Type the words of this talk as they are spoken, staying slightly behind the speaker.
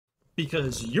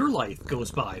because your life goes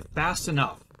by fast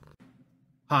enough.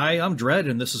 Hi, I'm Dredd,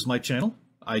 and this is my channel.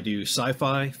 I do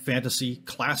sci-fi, fantasy,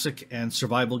 classic, and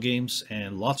survival games,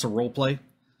 and lots of roleplay.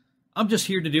 I'm just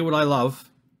here to do what I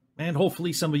love, and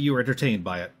hopefully some of you are entertained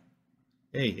by it.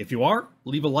 Hey, if you are,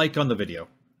 leave a like on the video.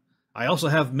 I also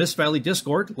have Mist Valley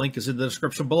Discord, link is in the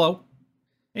description below.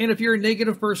 And if you're a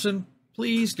negative person,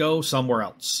 please go somewhere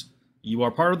else. You are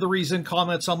part of the reason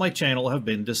comments on my channel have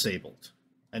been disabled.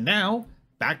 And now,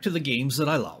 back to the games that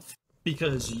I love.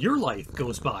 Because your life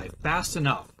goes by fast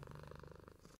enough.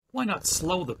 Why not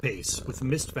slow the pace with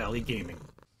Mist Valley Gaming?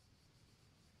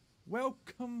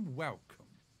 Welcome, welcome.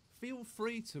 Feel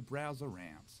free to browse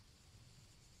around.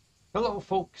 Hello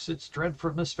folks, it's Dredd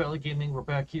from Mist Valley Gaming. We're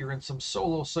back here in some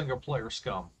solo single-player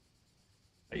Scum.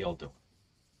 How y'all doing?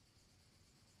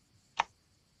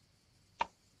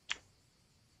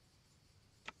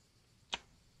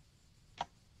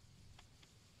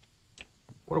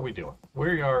 What are we doing?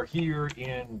 We are here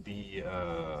in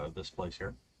the this place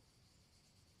here.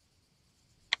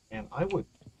 And I would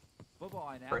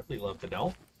frankly love to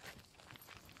know.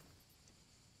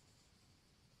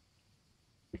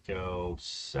 We go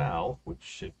south, which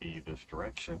should be this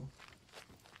direction.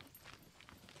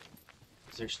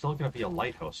 Is there still going to be a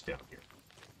lighthouse down here?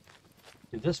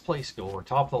 Did this place go over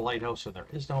top of the lighthouse and there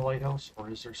is no lighthouse? Or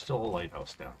is there still a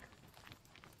lighthouse down here?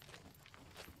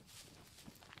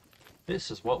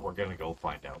 This is what we're going to go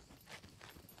find out.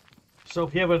 So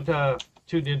if you haven't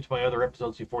tuned into my other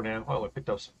episodes before now, well, I picked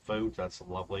up some food. That's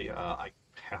lovely. I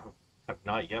have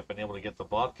not yet been able to get the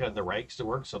vodka and the rags to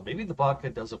work, so maybe the vodka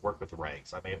doesn't work with the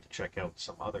rags. I may have to check out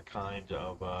some other kind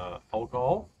of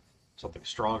alcohol, something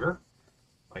stronger.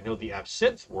 I know the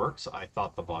absinthe works. I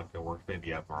thought the vodka worked.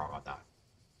 Maybe I'm wrong on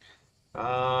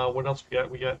that. What else we got?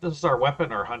 We got, this is our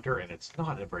weapon, our hunter, and it's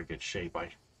not in very good shape. I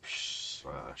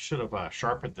should have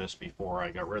sharpened this before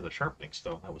I got rid of the sharpening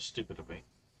stone. That was stupid of me.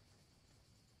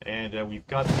 And we've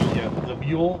got the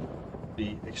mule,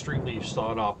 the extremely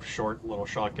sawed-off short little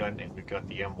shotgun, and we've got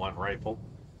the M1 rifle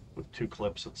with 2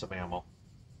 clips and some ammo.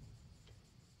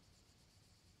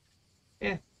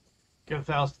 Get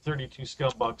 1,032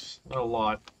 scum bucks, not a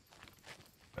lot.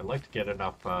 I'd like to get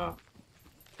enough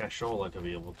cashola to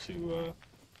be able to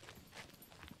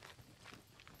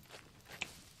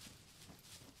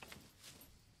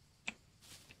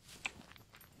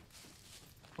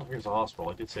oh, here's a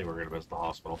hospital. I did say we were going to visit the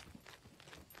hospital.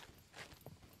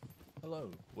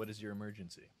 Hello, what is your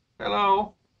emergency?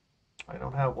 Hello! I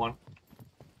don't have one.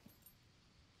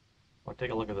 I'll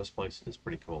take a look at this place. It's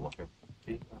pretty cool looking.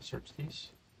 Okay, search these.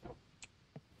 Nope.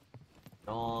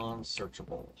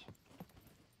 Non-searchable.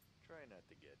 Try not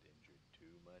to get injured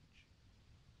too much.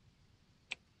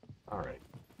 Alright.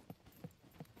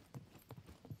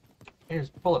 There's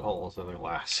bullet holes in the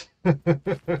glass.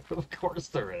 Of course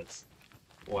there is.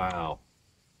 Wow.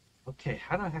 Okay,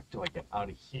 how the heck do I get out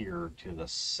of here to the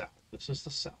south? This is the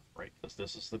south, right?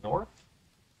 This is the north?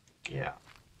 Yeah.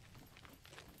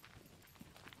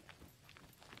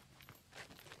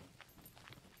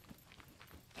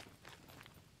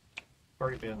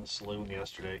 Already been in the saloon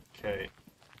yesterday. Okay.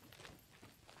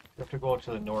 You have to go out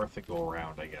to the north and go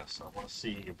around, I guess. I want to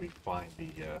see if we can find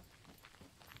the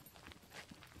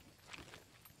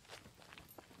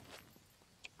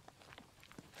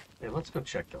Hey, let's go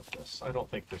check out this. I don't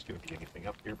think there's going to be anything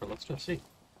up here, but let's go see.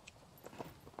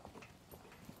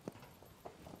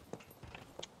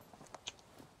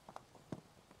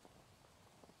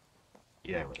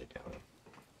 Yeah, I really doubt it.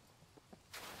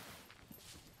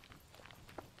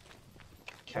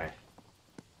 Okay.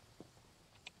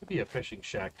 Could be a fishing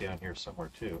shack down here somewhere,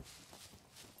 too.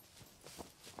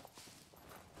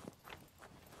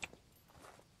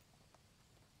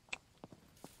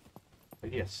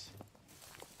 But yes.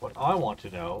 What I want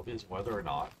to know is whether or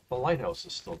not the lighthouse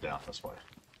is still down this way.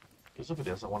 Because if it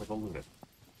is, I want to go loot it.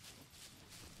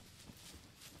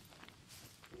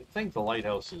 You'd think the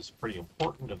lighthouse is pretty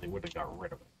important and they would have got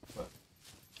rid of it, but...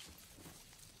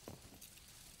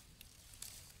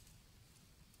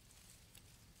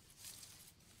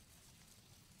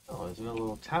 Oh, there's a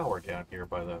little tower down here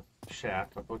by the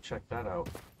shack. I'll go check that out.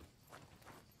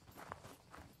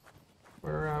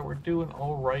 We're doing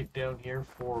all right down here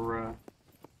for...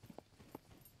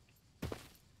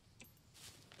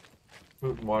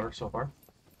 food and water so far.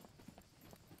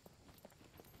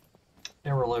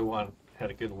 Never really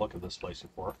had a good look at this place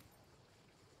before.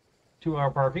 2-hour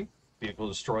parking. Vehicle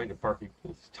destroyed if parking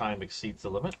time exceeds the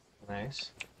limit.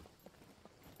 Nice.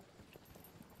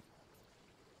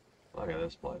 Look at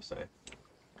this place, eh?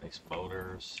 Nice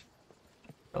motors.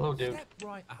 Hello, dude. Step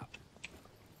right up.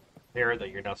 Here that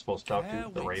you're not supposed to talk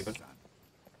to, the Raven.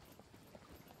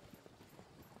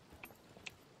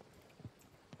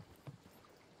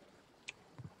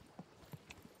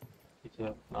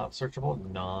 Not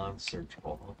searchable?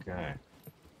 Non-searchable. Okay.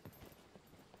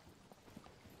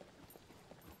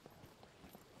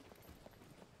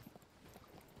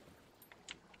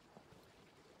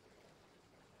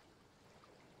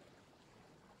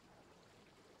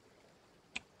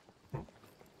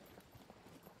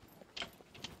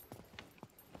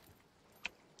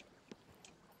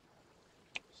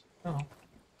 Oh,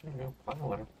 there you go. Final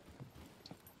letter.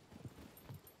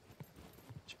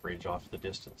 Let's bridge off the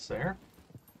distance there.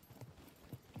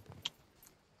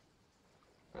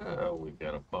 We've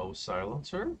got a bow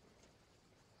silencer,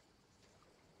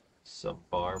 some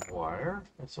barbed wire,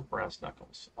 and some brass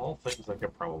knuckles. All things I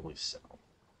could probably sell.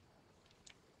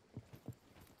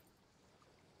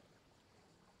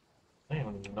 I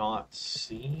am not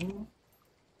seeing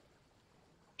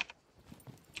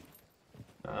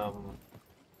a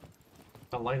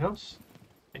lighthouse.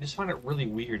 I just find it really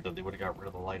weird that they would have got rid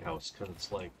of the lighthouse, because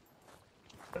it's like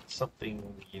that's something,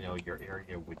 you know, your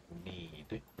area would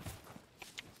need,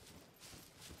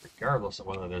 regardless of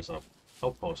whether there's a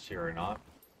outpost here or not.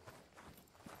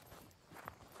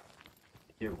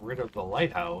 Get rid of the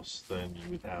lighthouse, then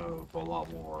you would have a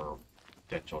lot more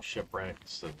potential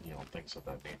shipwrecks and, you know, things of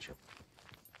that nature.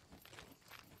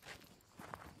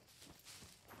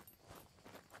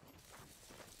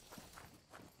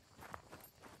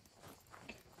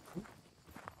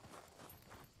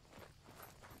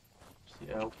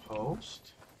 The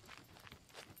outpost.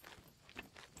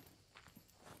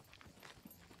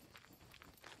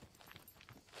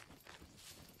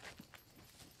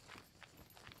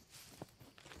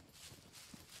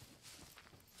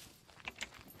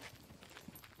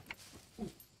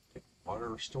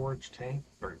 Water storage tank.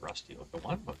 Very rusty looking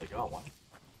one, but they got one.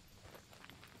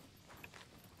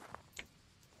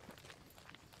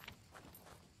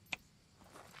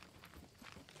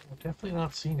 I'm definitely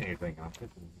not seeing anything. I'm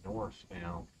heading north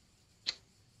now.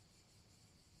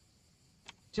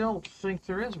 Don't think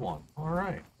there is one.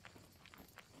 Alright.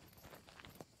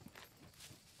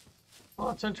 Well,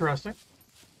 that's interesting.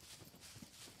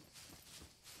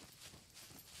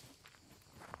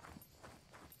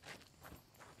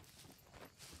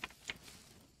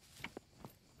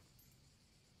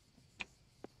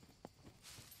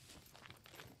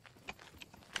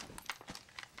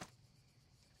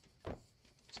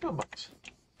 Scumbucks.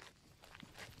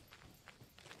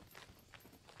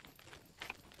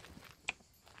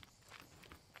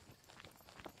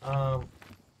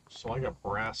 So I got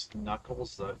brass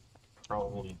knuckles. That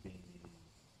probably be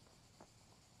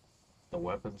the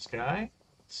weapons guy.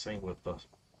 Same with the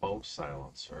bow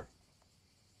silencer.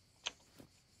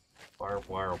 Barbed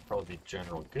wire will probably be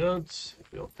general goods.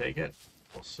 If you'll take it,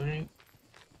 we'll see.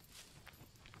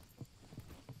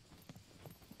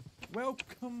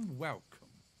 Welcome, welcome.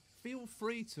 Feel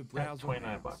free to browse.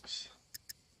 29 bucks.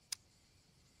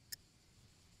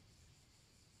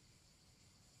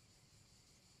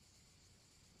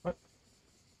 What?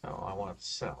 Oh, I want to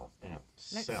sell. Yeah,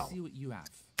 Let's sell. see what you have.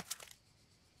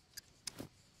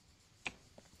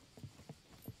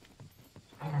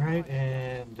 All right,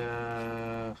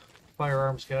 and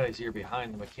firearms guys here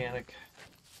behind the mechanic.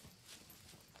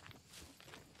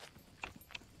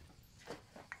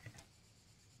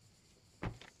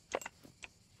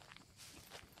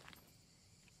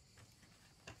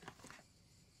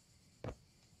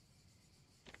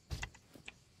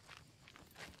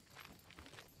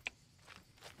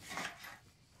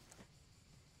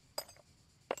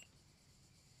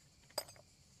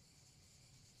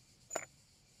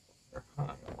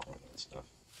 Stuff.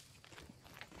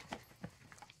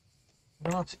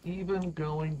 Not even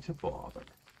going to bother.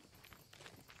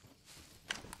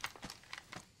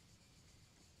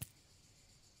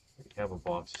 We have a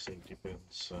box of safety pins,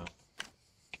 so.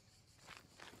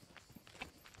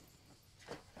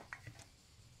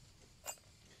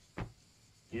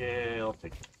 Yeah, I'll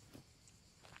take it.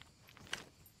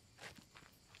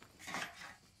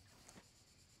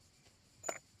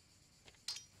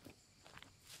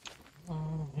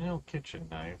 You know, kitchen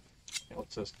knife. You know,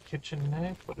 it says kitchen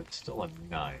knife, but it's still a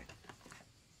knife.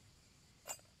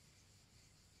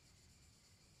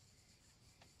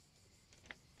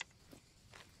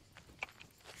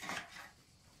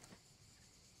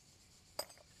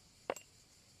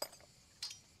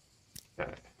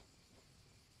 Okay.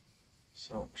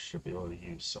 So, should be able to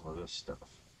use some of this stuff.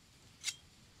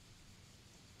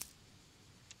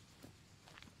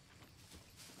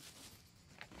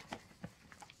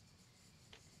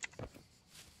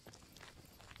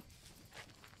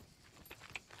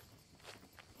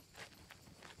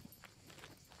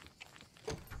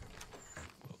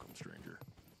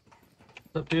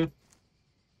 What's up, dude?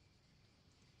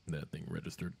 That thing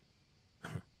registered.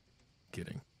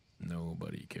 Kidding.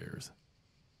 Nobody cares.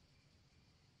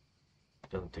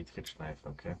 Doesn't take the kitchen knife,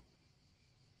 okay.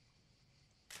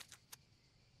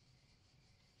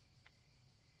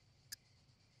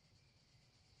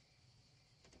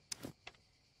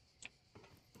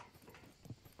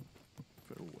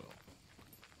 Farewell.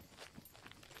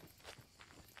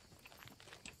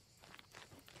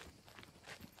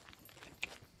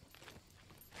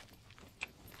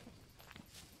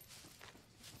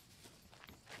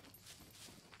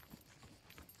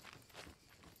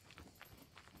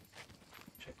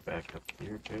 Check back up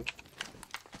here too.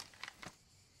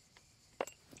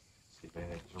 See if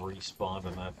anything's respawned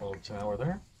in that little tower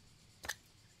there.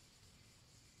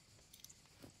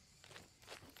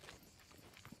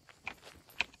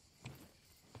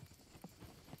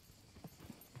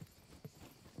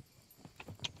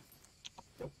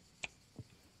 Yep.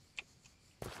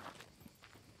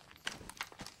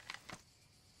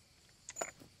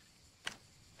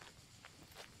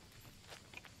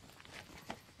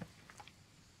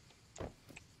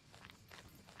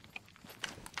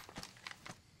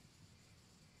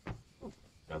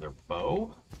 Another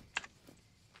bow.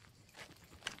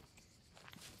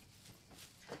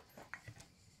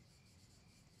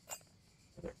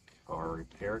 Another car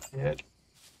repair kit.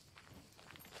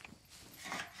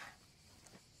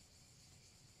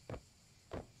 Some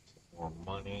more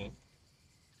money.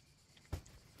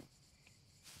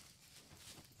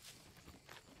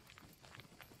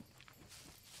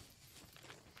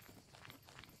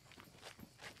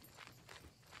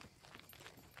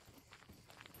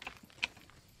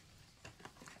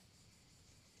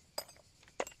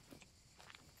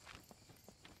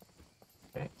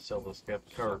 Okay, sell this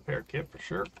car repair kit for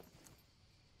sure.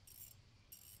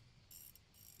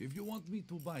 If you want me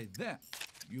to buy that,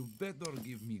 you better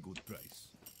give me good price.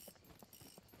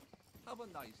 Have a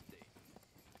nice day.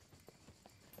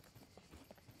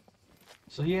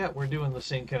 So yeah, we're doing the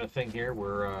same kind of thing here.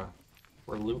 We're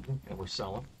looting and we're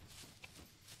selling.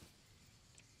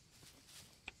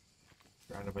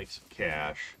 Trying to make some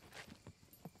cash.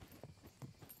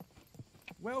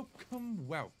 Welcome,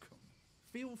 welcome.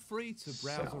 Feel free to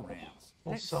browse Sell. around.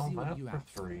 We'll Let's sell see what that you for have.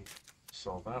 3.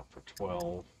 Sell that for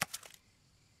 12.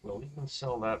 We'll even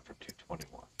sell that for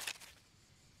 221.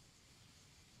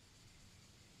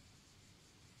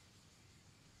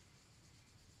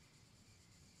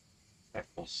 Heck,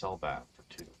 we'll sell that for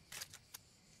 2.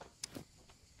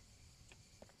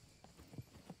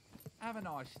 Have a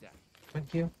nice day.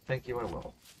 Thank you. Thank you, I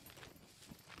will.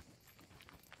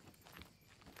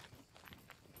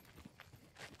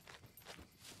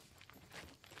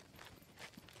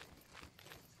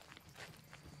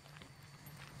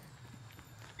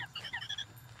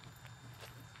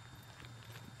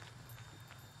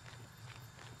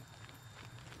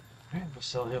 And we'll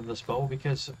sell him this bow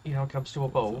because, you know, it comes to a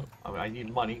bow. I mean, I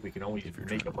need money. We can only If you're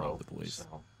make trying a to rob bow. the place,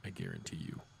 So. I guarantee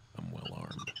you, I'm well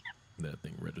armed. That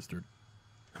thing registered.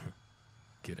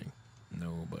 Kidding.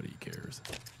 Nobody cares.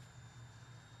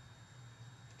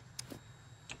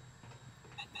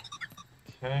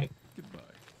 Okay. Goodbye.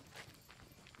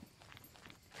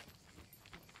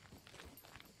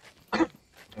 Now,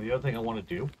 the other thing I want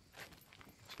to do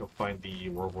is go find the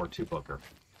World War II bunker.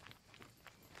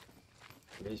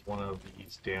 There is one of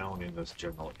these down in this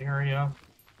general area.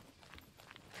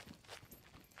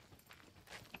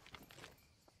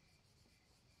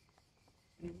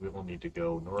 We will need to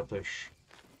go northish.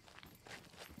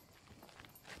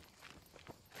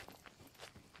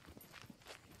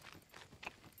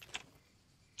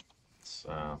 It's,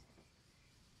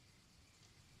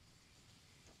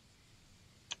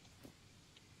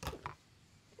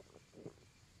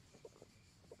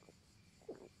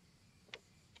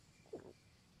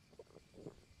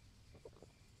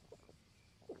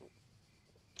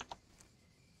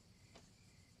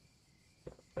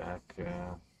 back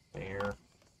there,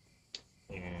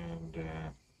 and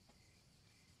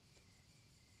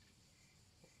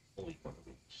we'll leave one of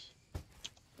these.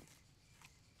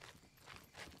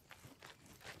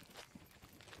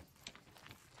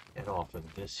 Head off in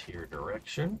this here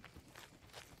direction.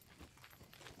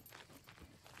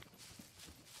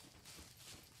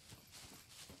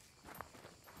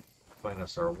 Find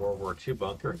us our World War II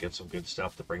bunker and get some good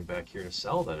stuff to bring back here to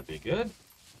sell. That'd be good.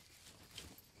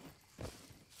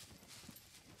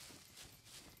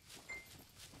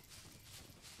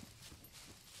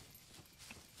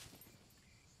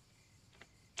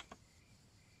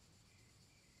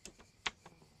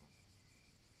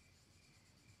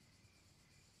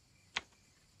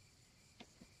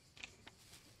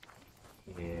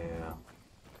 Yeah.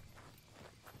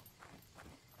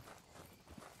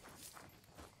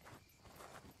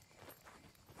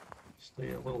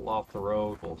 Stay a little off the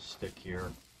road. We'll stick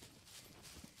here.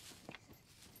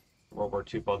 World War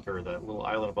II bunker, that little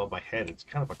island above my head, it's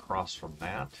kind of across from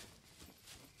that.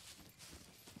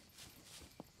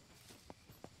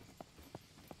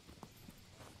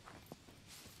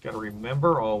 Gotta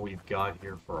remember, all we've got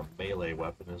here for a melee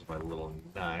weapon is my little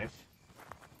knife.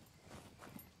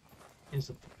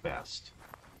 Isn't the best.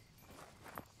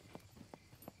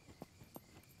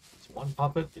 It's one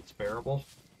puppet, it's bearable.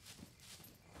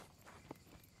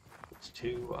 It's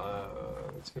two,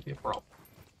 it's gonna be a problem.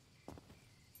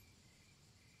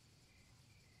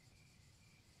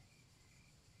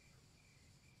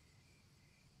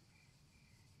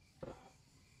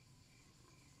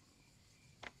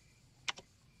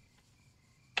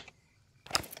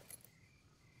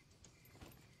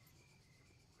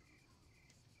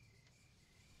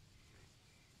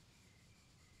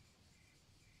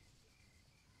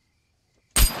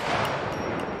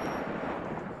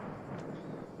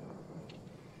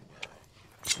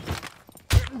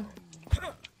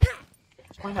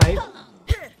 My knife.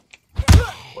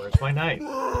 Where's my knife?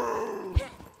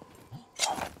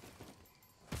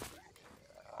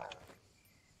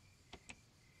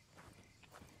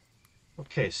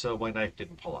 Okay, so my knife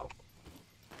didn't pull out.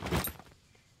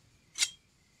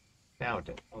 Now it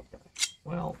did. Okay.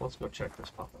 Well, let's go check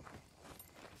this puppet.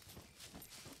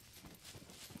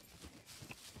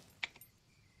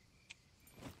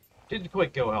 Didn't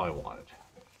quite go how I wanted.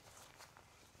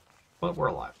 But we're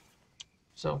alive.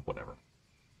 So, whatever.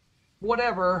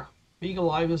 Whatever. Being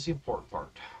alive is the important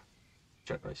part,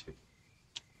 generally speaking.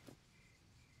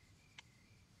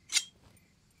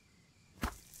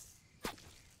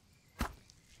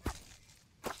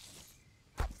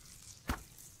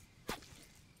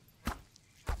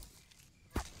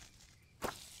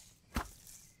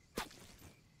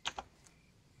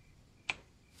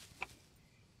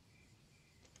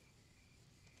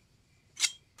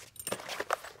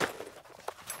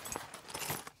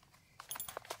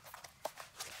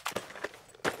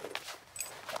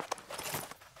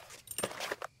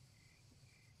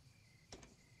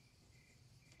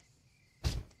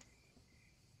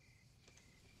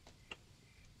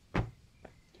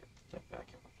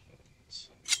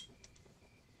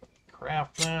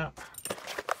 Craft that.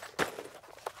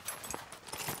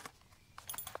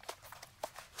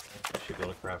 Should be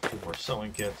able to craft 2 more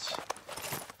sewing kits.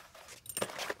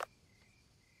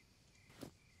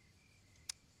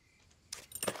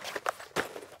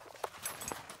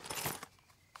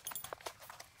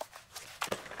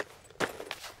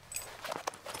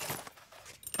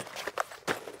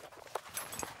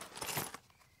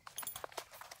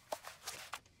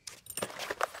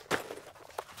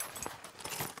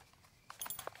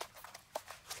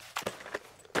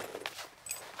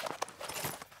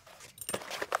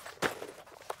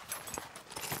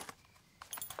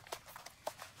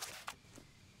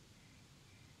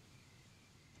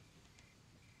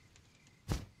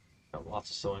 Lots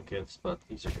of sewing kits, but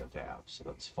these are good to have, so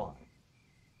that's fine.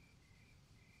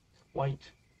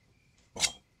 Quite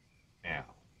fun. Now,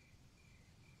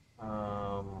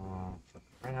 for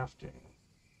crafting,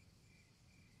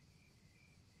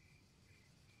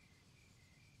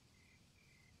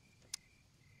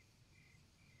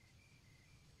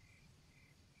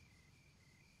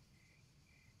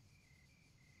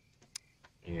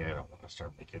 yeah, I don't want to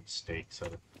start making steaks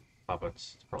out of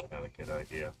puppets. It's probably not a good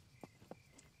idea.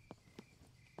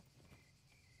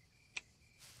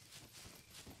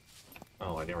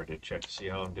 Oh, I never did check to see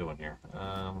how I'm doing here.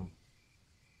 How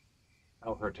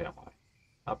hurt am I?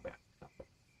 Not bad. Not bad.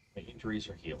 My injuries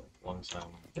are healing. As long as I'm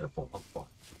careful, I'm fine.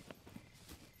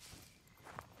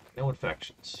 No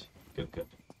infections. Good, good.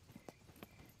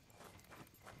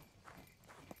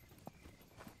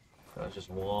 That's just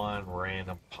one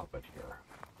random puppet here.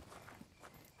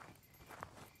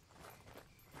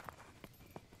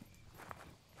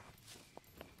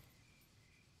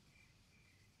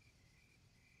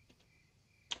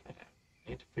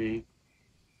 Need to be.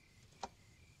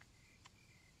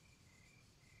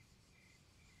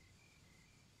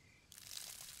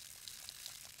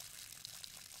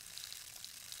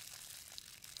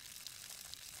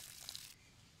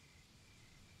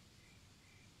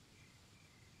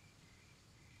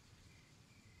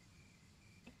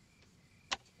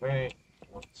 Okay,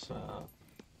 let's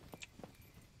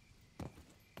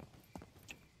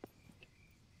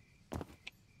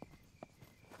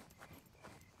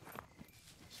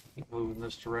keep moving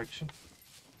this direction.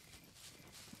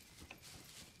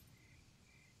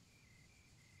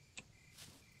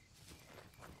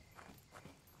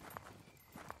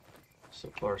 So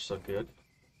far, so good.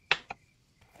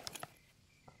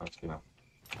 That's gonna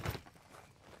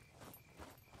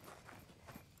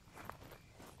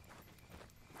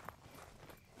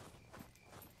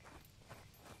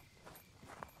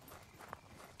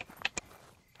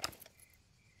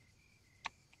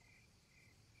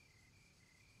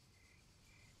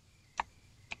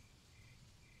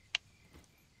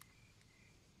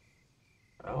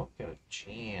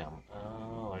jam.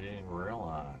 Oh, I didn't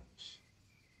realize.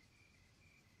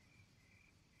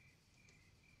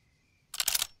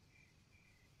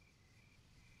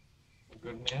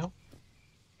 We're good now?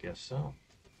 Guess so.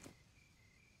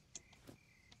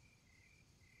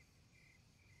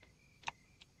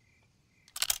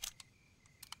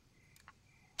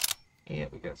 Yeah,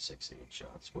 we got 68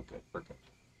 shots. We're good. We're good.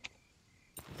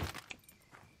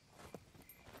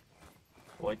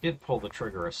 Well, I did pull the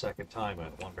trigger a second time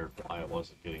and wondered why it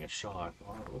wasn't getting a shot.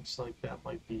 Well, it looks like that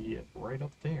might be it right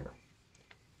up there.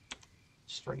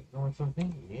 Straight north of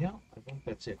me. Yeah, I think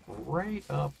that's it right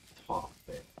up top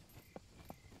there.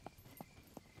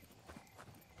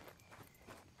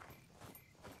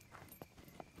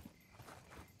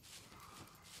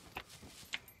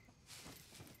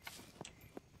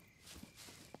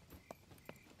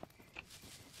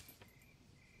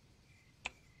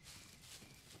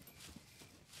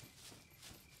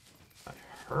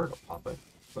 Heard a puppet,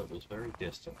 but it was very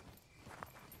distant.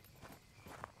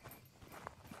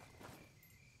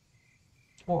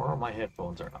 Or my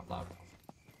headphones are not loud enough.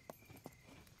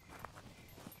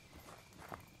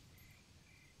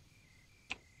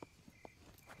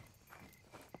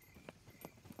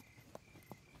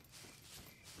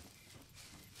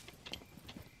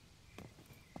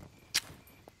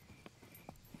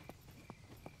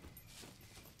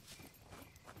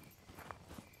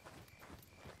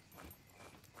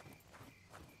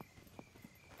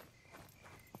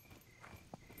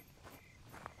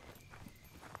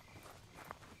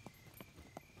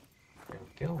 There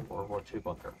we go, World War II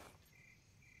bunker.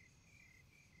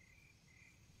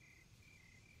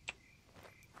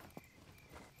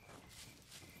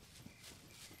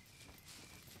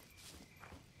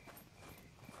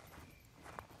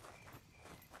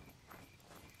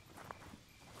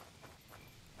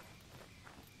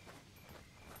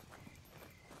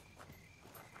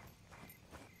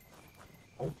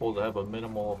 Hopeful to have a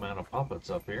minimal amount of puppets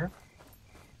up here.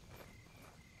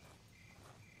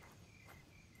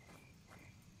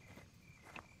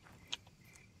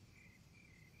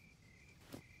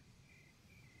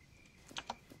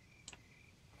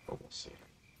 But we'll see.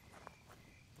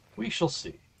 We shall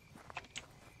see.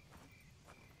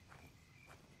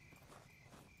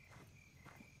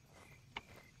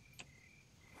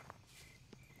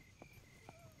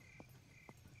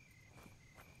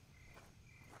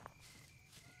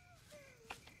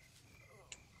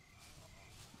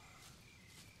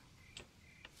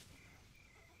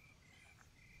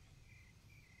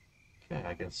 Okay,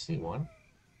 I can see one.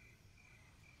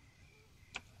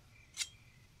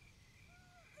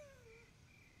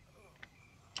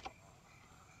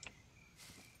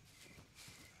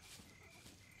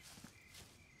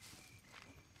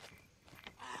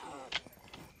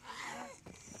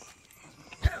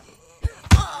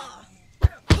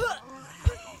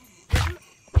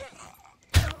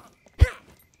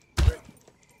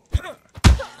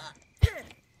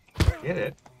 Get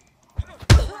it.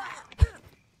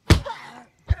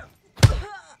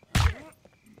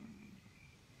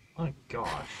 My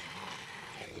gosh.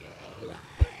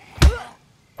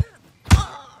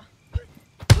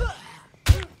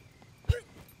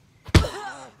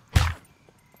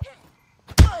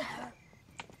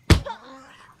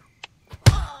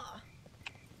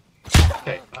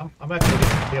 Okay, I'm actually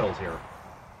getting kills here.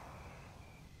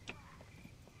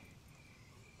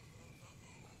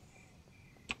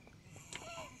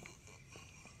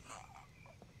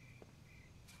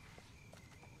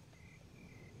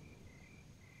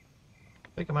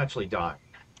 I think I'm actually dying.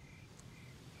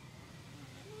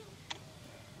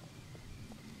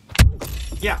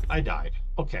 Yeah, I died.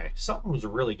 Okay, something was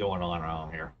really going on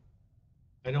around here.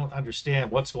 I don't understand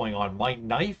what's going on. My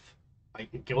knife,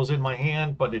 it goes in my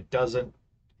hand, but it doesn't.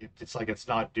 It's like it's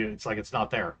not. It's like it's not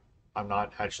there. I'm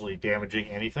not actually damaging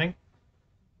anything.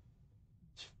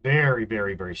 It's very,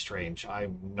 very, very strange.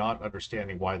 I'm not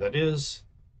understanding why that is.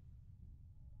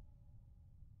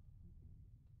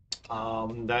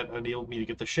 That enabled me to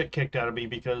get the shit kicked out of me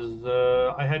because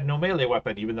I had no melee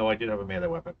weapon, even though I did have a melee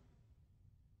weapon.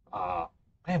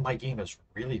 Man, my game is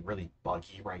really, really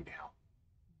buggy right now.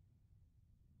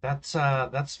 That's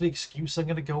the excuse I'm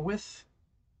gonna go with.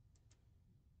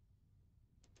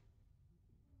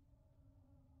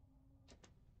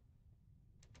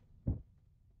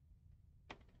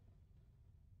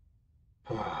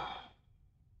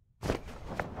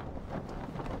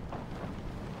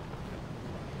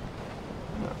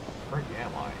 Where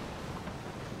am I?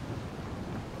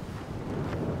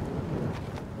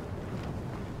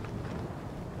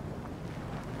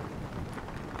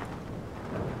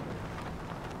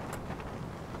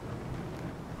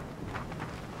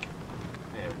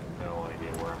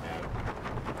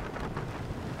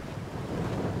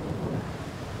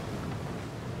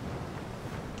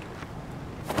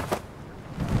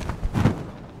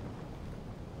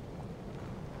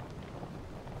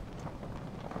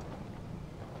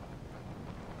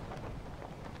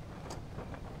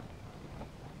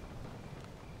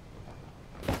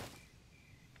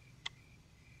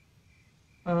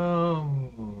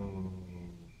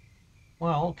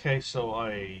 Okay, so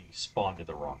I spawned in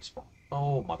the wrong spawn.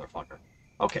 Oh, motherfucker.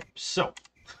 Okay, so.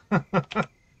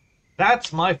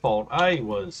 That's my fault. I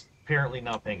was apparently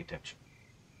not paying attention.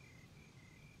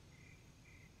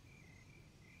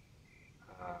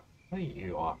 How do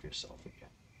you off yourself again?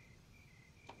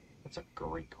 That's a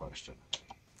great question.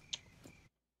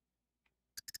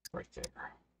 Right there.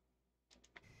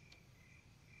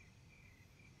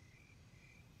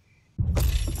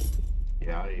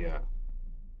 Yeah, I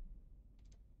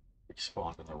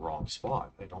spawned in the wrong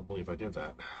spot. I don't believe I did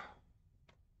that.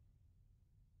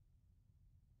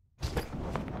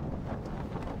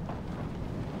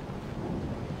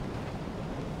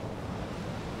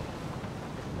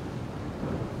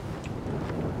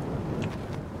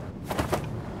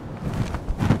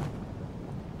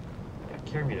 Yeah,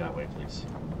 carry me that way, please.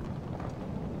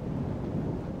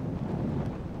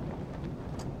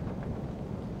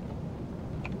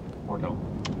 Or no.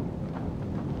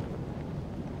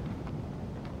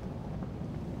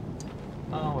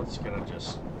 Oh, it's gonna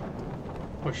just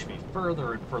push me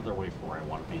further and further away from where I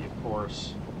want to be, of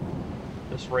course. At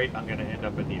this rate, I'm gonna end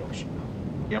up in the ocean.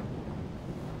 Yep.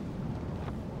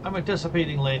 I'm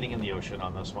anticipating landing in the ocean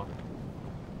on this one.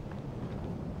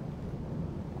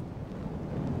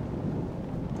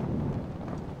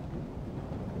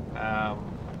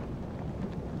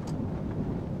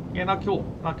 Yeah, not cool.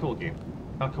 Not cool, game.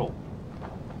 Not cool.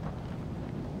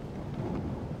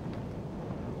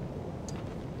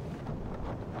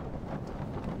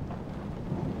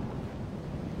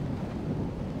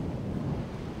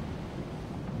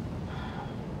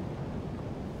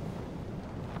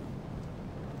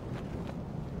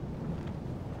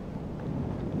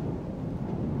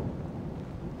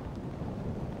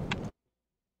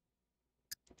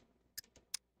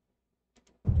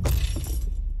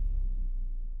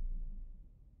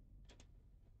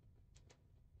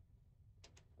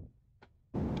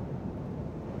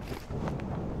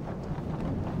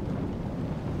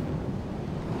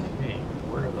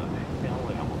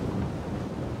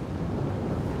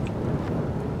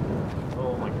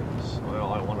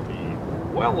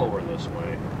 Well over this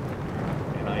way,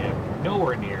 and I am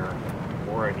nowhere near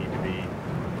where I need to be.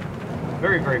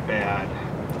 Very, very bad.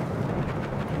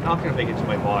 Not going to make it to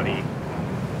my body.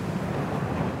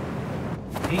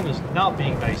 The game is not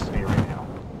being nice to me right now.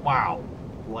 Wow.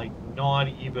 Like, not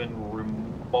even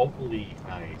remotely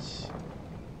nice.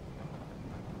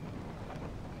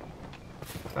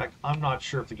 In fact, I'm not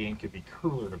sure if the game could be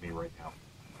cooler to me right now.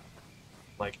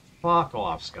 Like, fuck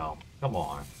off, Scum. Come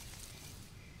on.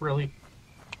 Really?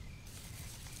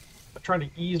 I'm trying to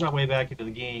ease my way back into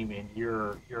the game, and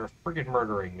you're friggin'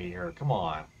 murdering me here. Come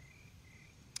on.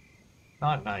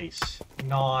 Not nice.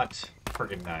 Not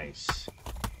friggin' nice.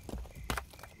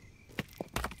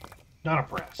 Not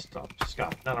impressed. Oh, Scum,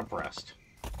 not impressed.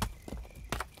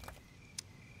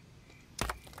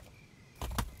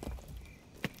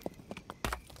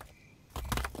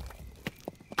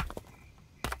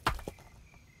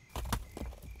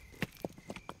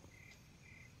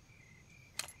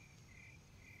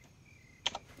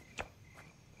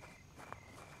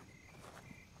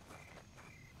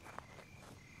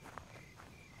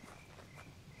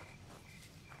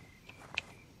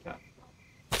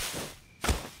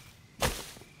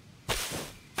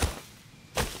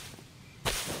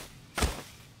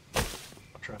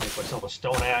 Try to make myself a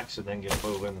stone axe and then get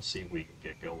moving and see if we can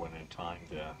get going in time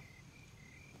to...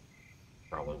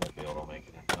 Probably won't be able to make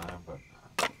it in time, but...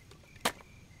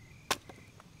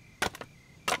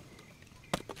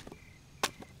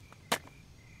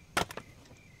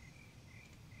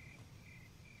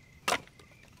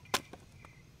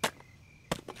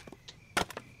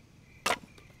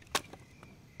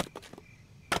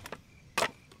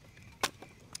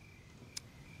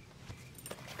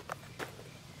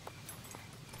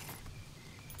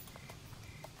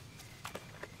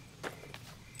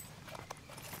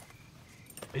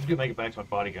 If I do make it back to my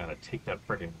body, gotta take that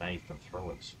friggin' knife and throw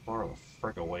it as far the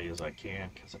frick away as I can,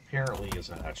 because apparently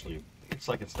isn't actually... It's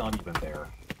like it's not even there.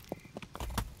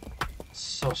 It's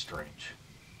so strange.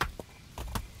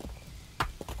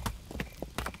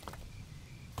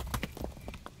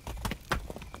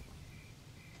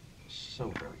 So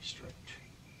very strange.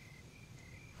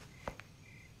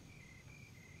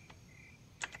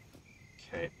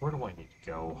 Okay, where do I need to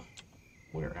go?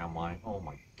 Where am I? Oh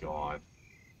my god.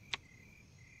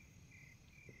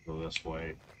 Go this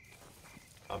way.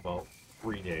 About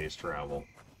 3 days travel.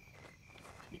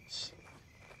 Peace.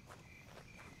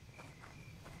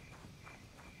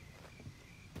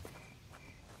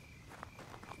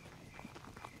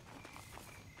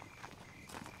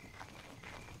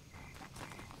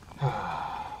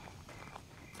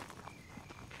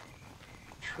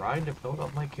 trying to build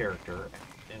up my character,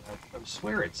 and I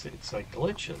swear it's like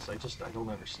glitches. I don't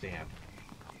understand.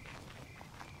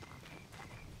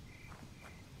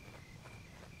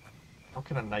 How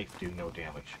can a knife do no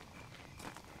damage?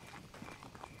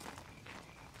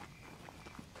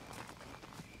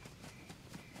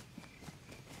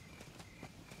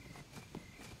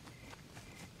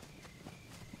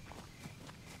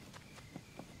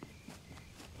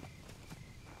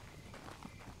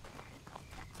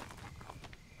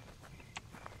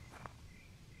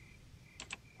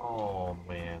 Oh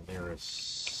man, there is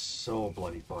so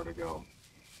bloody far to go.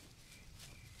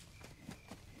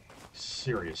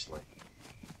 Seriously.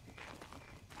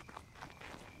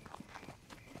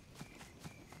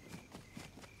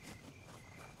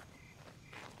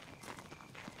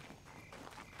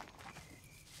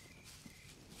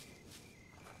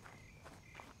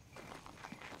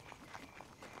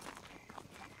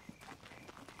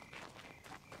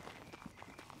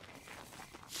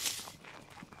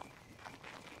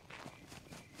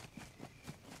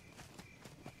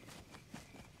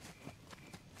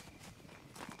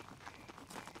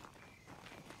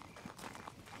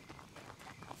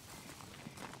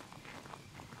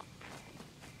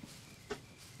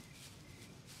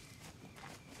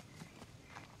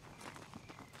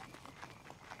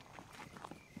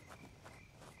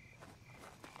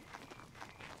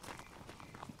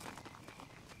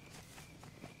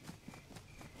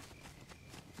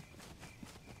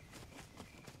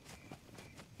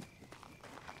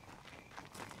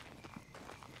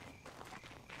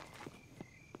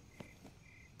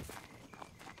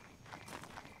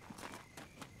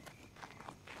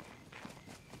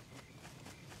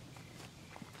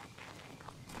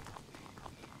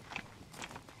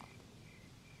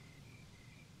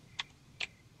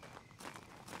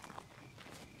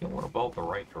 We're both the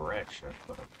right direction,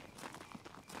 but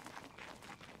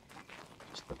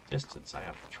just the distance I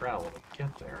have to travel to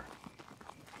get there.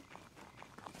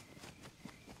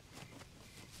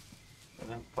 And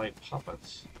then fight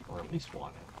puppets, or at least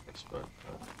one, anyways, but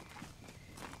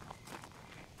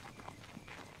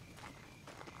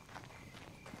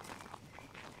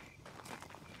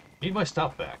need my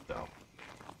stuff back, though.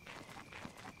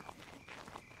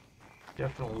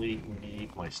 Definitely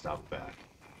need my stuff back.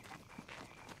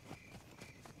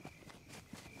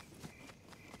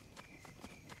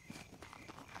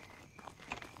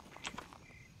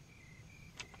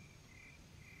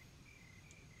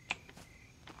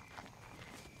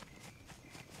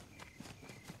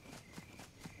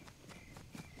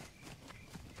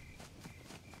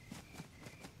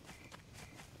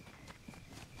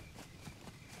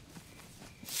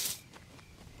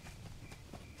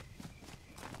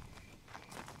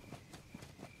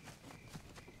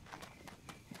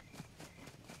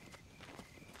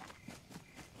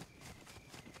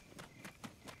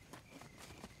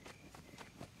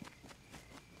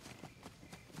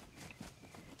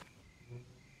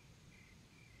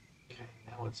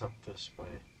 Now it's up this way.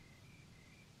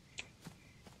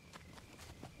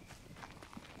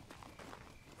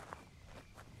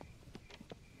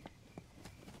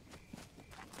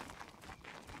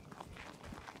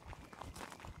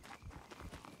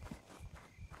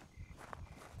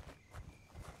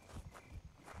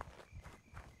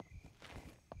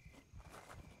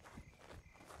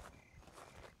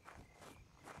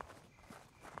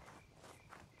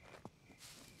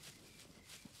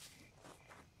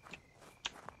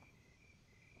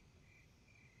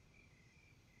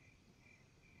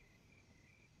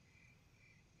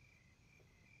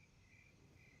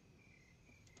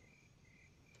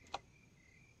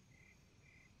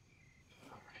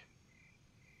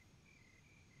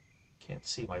 Can't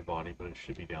see my body, but it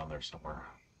should be down there somewhere.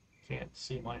 Can't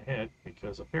see my head,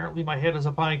 because apparently my head is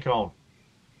a pine cone.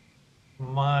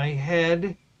 My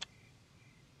head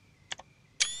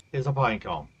is a pine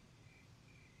cone.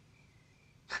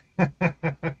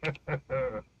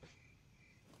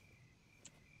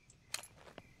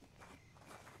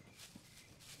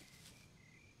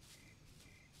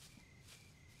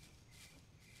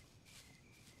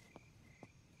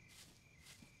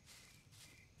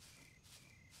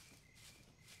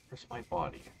 Where's my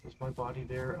body? Is my body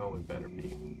there? Oh, it better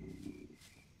be.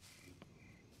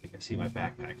 I can see my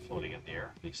backpack floating in the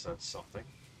air. At least that's something.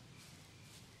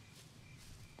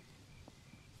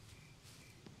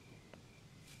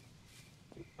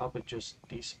 Did Puppet just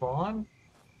despawn?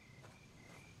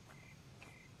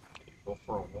 Go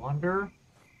for a wander.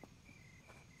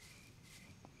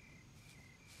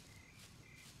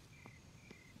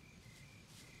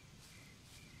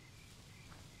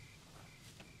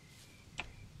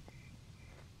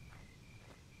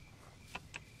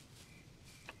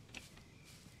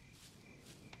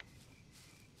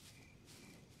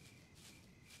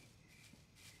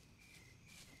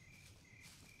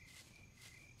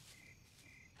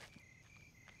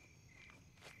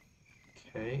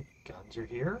 Okay, guns are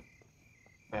here.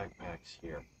 Backpacks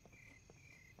here.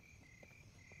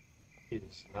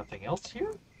 Is nothing else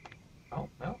here? Oh,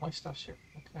 no, my stuff's here.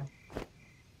 Okay.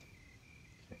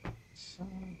 Okay, so...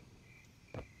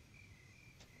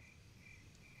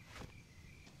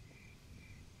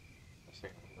 Let's see,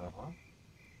 that one.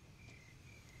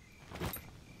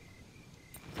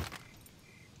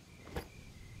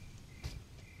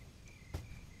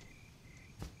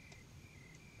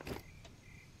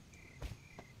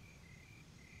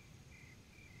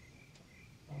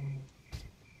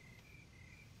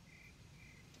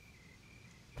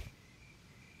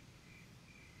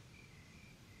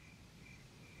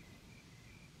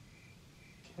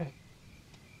 Okay.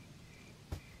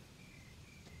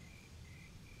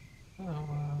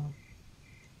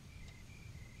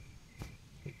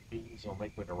 These will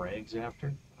make me the rags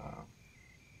after.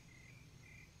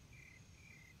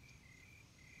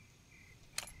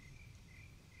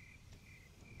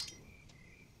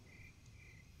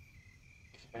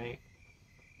 Okay.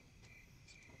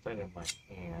 Put that in my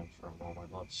hand for a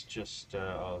moment. Let's just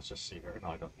see here. No,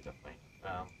 I don't need that thing.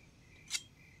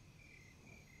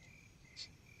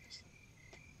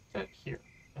 That here.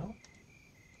 No.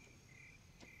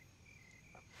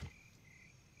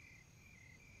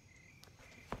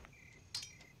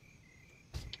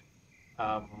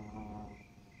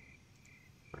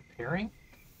 Repairing.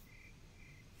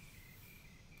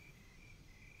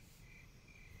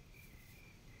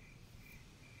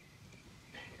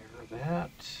 Repair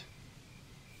that.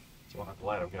 So I'm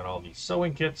glad I've got all these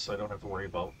sewing kits, so I don't have to worry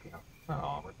about, you know, oh,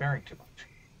 I'm repairing too much.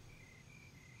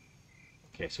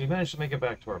 Okay, so we managed to make it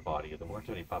back to our body. There weren't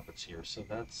any puppets here, so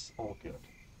that's all good.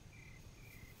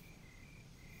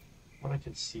 What I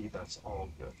can see, that's all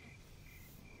good.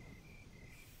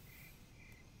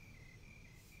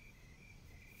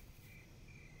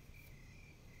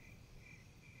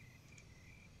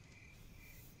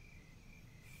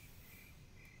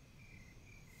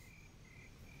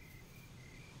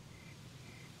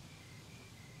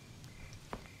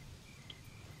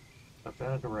 Put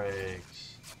that in the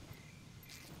rags.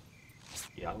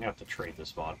 Yeah, I'm gonna have to trade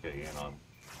this vodka in on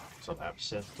some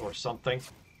absinthe or something.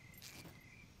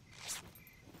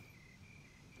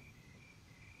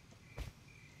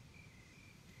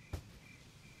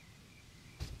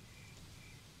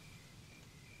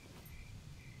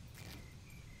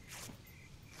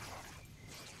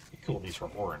 Be cool if these were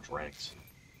orange rags.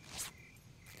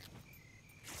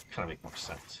 Kind of make more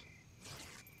sense.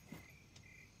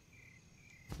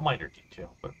 Minor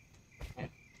detail, but yeah.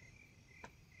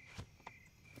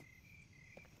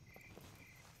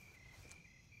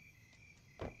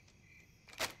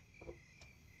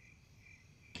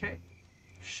 Okay.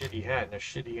 Shitty hat and a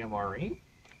shitty MRE.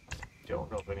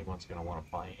 Don't know if anyone's going to want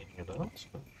to buy any of those,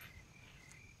 but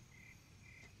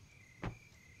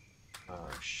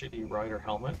shitty rider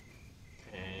helmet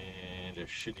and a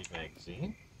shitty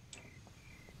magazine.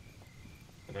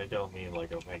 And I don't mean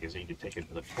like a magazine you take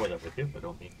into the toilet with you, but I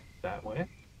don't mean that way.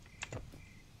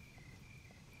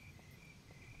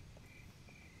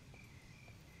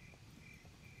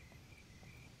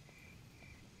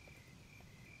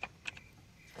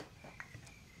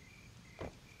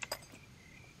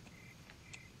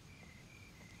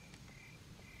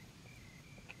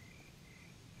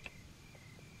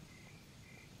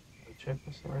 Did I check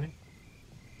this already?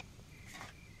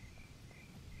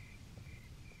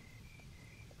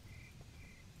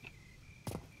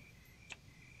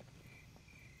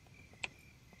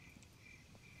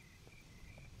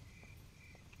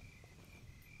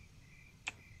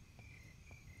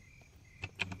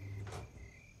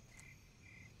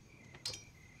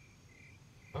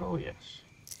 Oh, yes.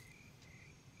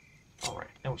 Alright,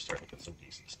 now we're starting to get some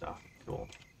decent stuff. Cool.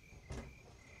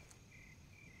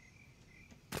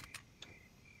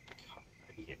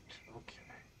 Idiot. Okay.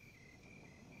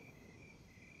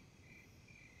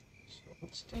 So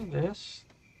let's do this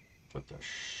with the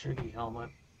shitty helmet.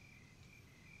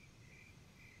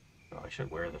 Oh, I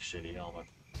should wear the shitty helmet.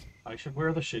 I should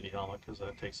wear the shitty helmet because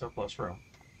that takes up less room.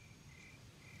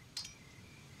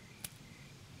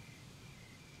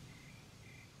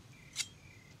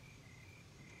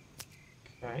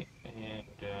 Okay, and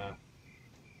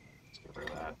let's get rid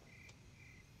of that.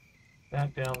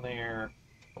 That down there,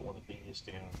 put one of these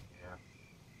down here.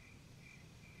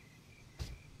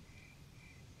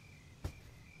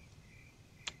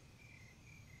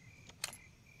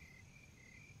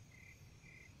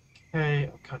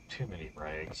 Okay, I've got too many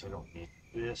rags. I don't need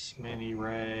this many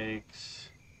rags.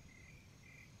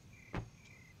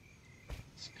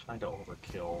 It's kind of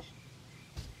overkill.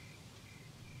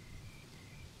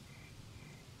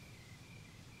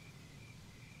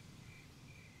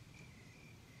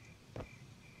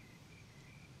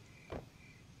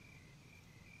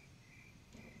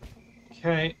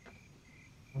 Okay.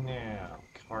 Now,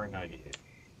 car 98.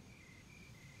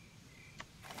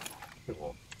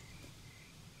 Cool.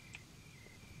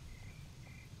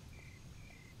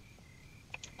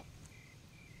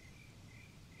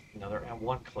 Another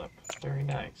M1 clip. Very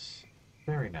nice.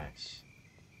 Very nice.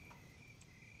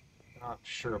 Not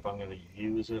sure if I'm going to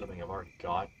use it. I think I've already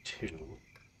got 2. I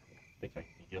think I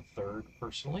need a 3rd,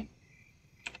 personally.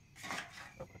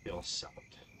 I might be able to sell it.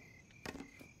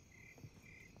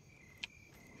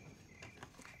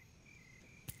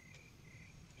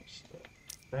 Just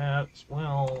that as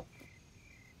well.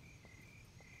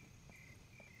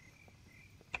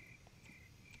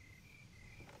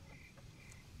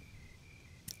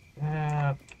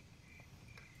 That.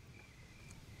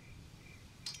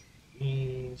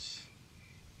 These.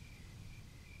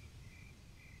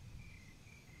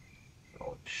 They're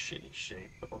all in shitty shape,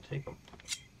 but I'll take them.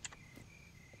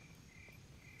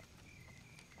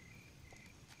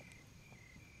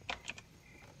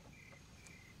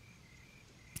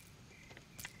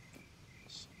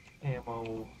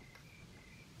 Ammo.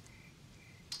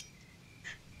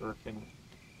 Birkin.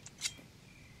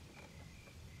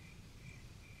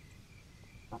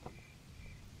 Nothing.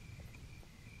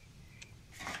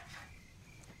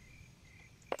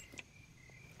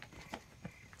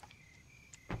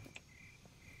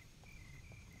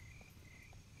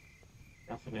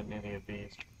 Nothing in any of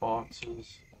these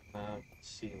boxes. Let's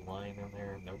see a line in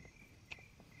there. Nope.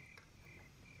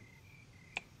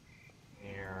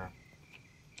 There.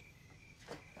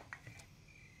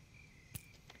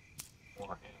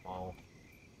 More ammo.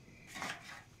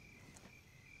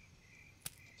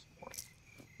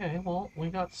 Okay, well, we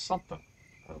got something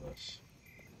out of this.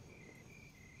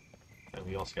 And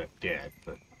we also got dead,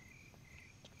 but...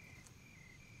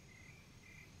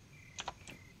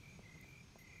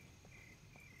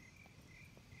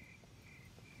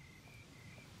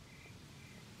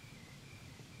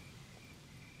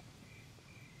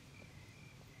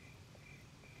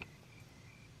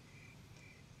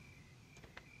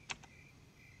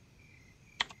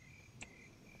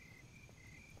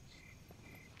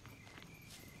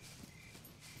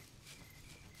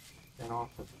 And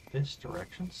off of this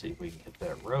direction, see if we can hit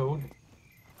that road.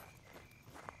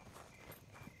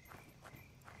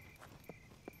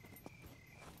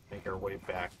 Make our way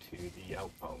back to the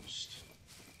outpost.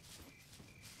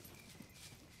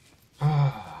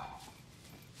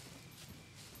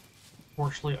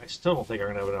 Fortunately, I still don't think I'm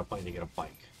going to have enough money to get a bike.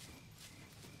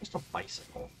 Just a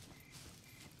bicycle.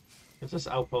 Because this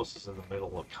outpost is in the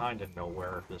middle of kind of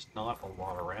nowhere. There's not a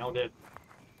lot around it.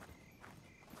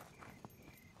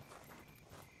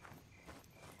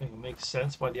 It makes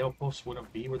sense why the outpost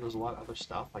wouldn't be where there's a lot of other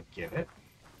stuff. I get it. At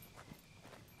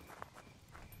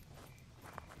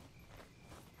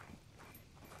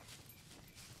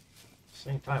the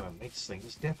same time, it makes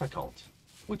things difficult,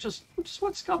 which is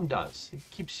what Scum does. It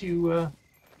keeps you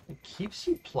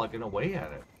plugging away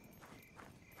at it.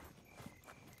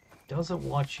 It doesn't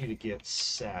want you to get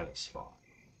satisfied.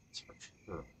 That's for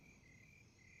sure.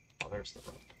 Oh, there's the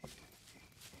road. Okay.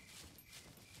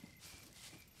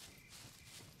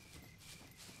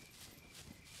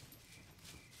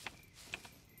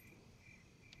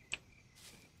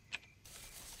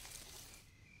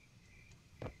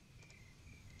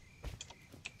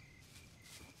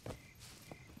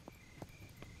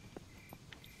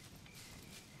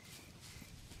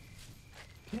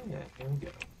 Here we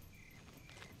go.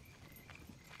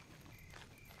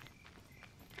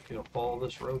 Gonna follow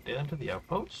this road down to the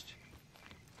outpost.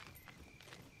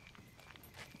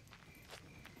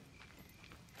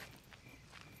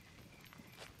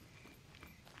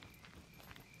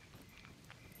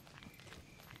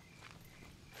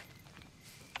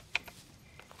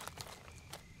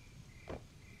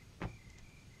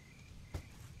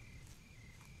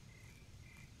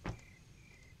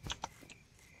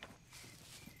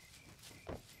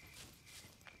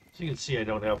 So you can see I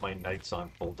don't have my nights on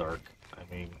full dark.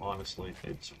 I mean, honestly,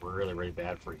 it's really, really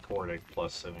bad for recording.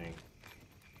 Plus, I mean,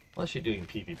 unless you're doing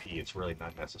PvP, it's really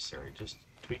not necessary. Just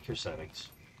tweak your settings.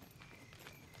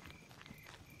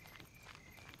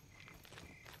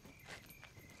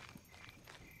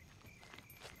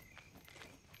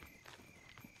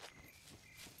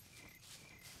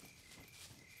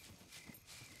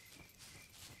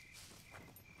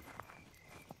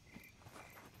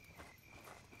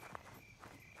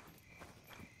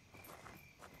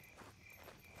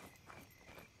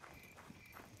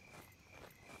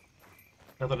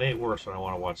 Nothing ain't worse when I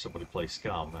want to watch somebody play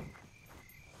Scum and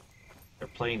they're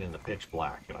playing in the pitch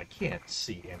black and I can't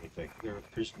see anything.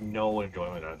 There's no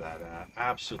enjoyment out of that.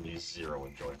 Absolutely zero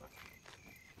enjoyment.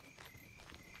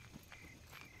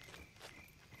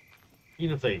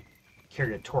 even if they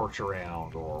carry a torch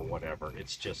around or whatever,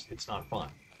 it's not fun.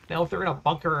 Now, if they're in a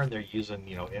bunker and they're using,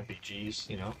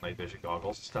 MVGs, night vision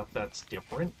goggles and stuff, that's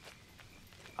different.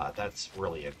 That's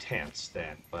really intense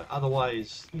then. But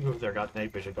otherwise, even if they've got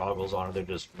night vision goggles on, they're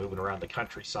just moving around the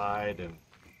countryside and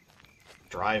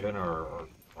driving or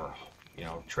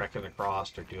trekking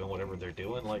across or doing whatever they're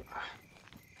doing, like,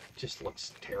 it just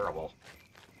looks terrible.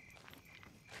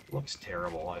 Looks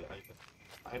terrible.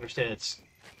 I understand it's,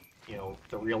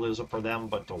 the realism for them,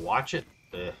 but to watch it,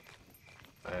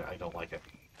 I don't like it.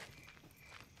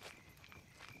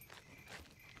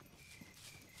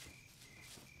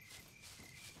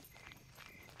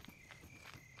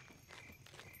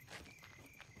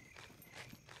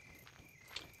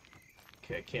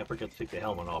 Okay, can't forget to take the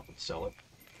helmet off and sell it.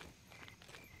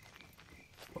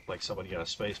 Looked like somebody got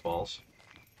Spaceballs.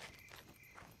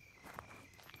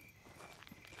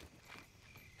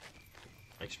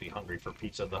 Makes me hungry for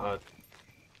Pizza the Hut.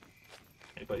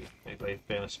 Anybody a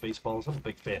fan of Spaceballs? I'm a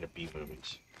big fan of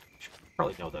B-movies. You should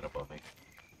probably know that about me.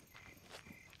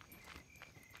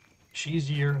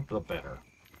 Cheesier, the better.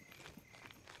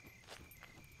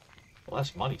 The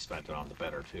less money spent on, the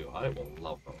better, too. I will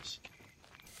love those.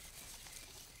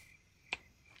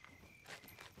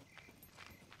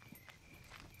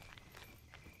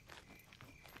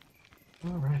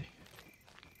 Alrighty.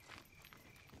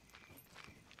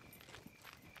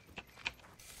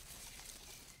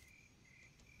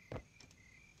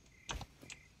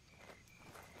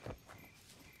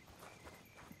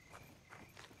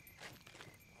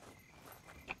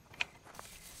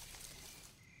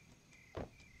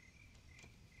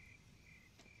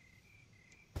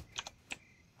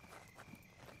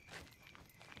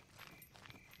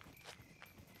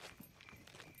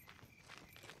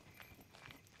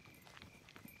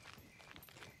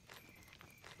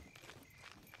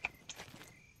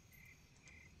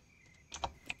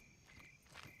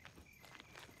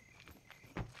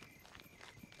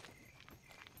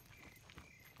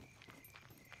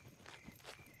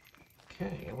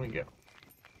 Okay, here we go.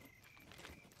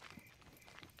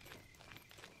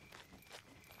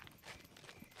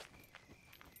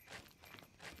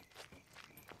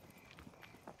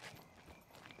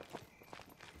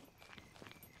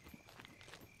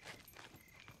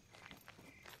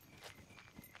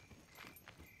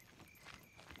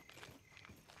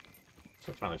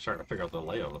 So finally starting to figure out the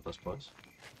layout of this place.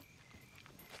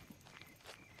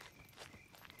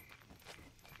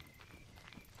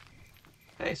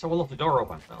 Hey, someone left the door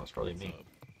open. No, it's probably me.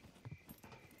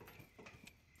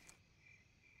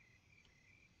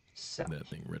 That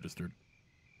thing registered.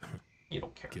 You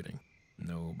don't care. Kidding.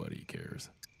 Nobody cares.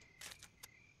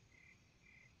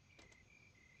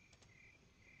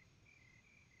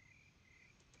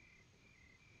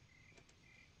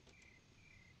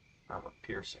 Armor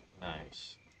piercing.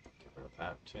 Nice. Get rid of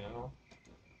that too.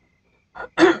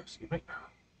 Excuse me.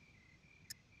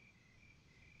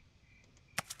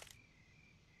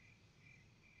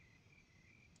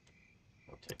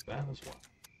 Take that as well.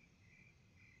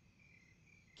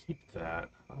 Keep that.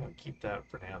 I'm going to keep that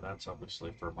for now. That's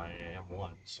obviously for my M1,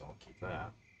 so I'll keep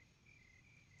that.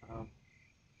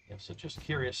 Yeah, so just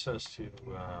curious as to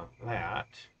that.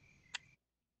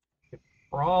 Could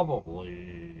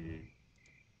probably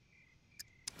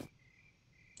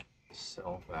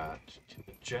sell that to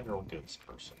the general goods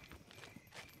person.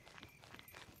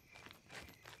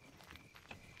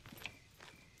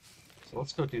 So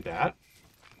let's go do that.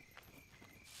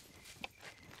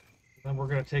 Then we're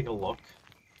going to take a look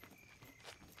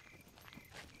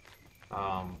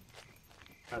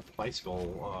at the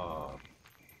bicycle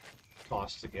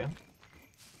costs again.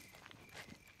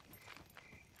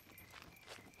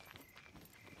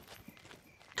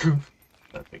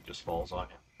 That thing just falls on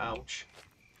you. Ouch.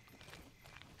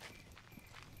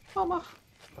 Mama.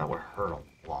 That would hurt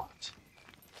a lot.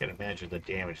 Can't imagine the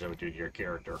damage that would do to your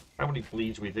character. How many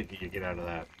bleeds do we think you could get out of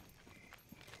that?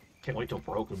 Can't wait till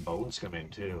broken bones come in,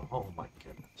 too. Oh, my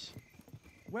goodness.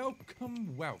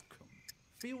 Welcome, welcome.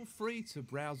 Feel free to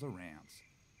browse around.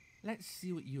 Let's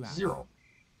see what you have. 0.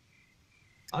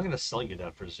 I'm going to sell you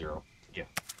that for 0. Yeah.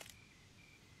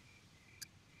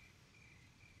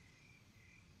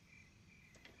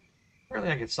 Really,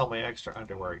 I could sell my extra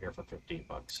underwear here for 15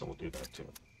 bucks, so we'll do that, too.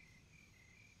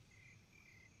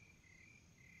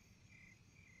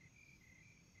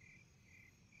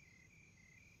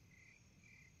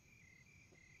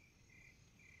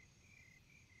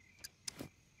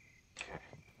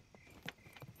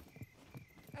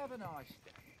 Have a nice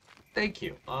day. Thank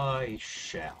you. I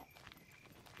shall.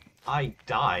 I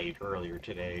died earlier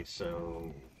today,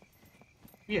 so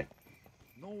yeah.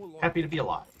 No Happy to be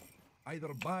alive. Either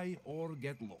buy or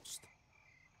get lost.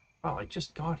 Oh, I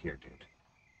just got here, dude.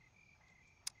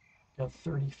 Got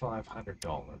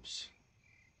 $3,500.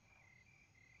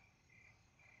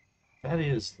 That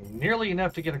is nearly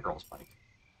enough to get a girl's bike.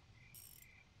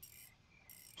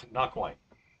 Not quite.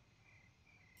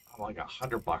 I'm like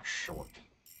 $100 short.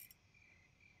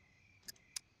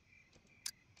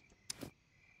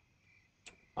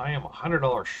 I am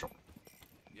 $100 short.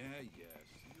 Yeah, yeah.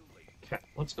 See you later. Okay,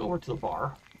 let's go over to the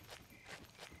bar.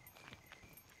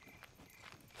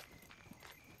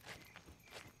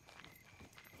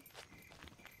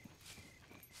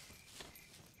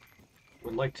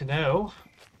 Would like to know.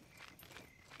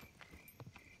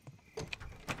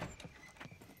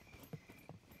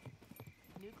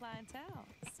 New clientele.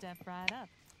 Step right up.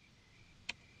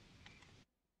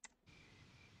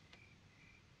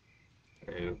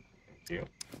 Thank you.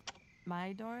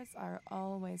 My doors are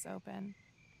always open.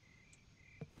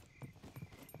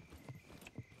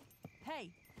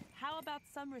 Hey, how about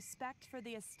some respect for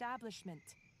the establishment?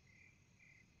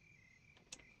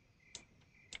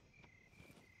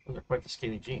 Those are quite the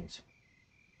skinny jeans.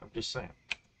 I'm just saying.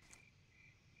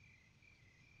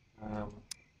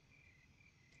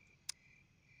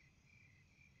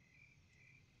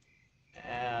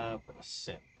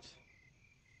 Absinthe.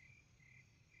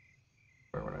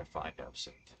 Where would I find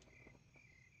absinthe?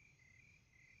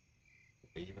 Did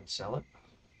they even sell it?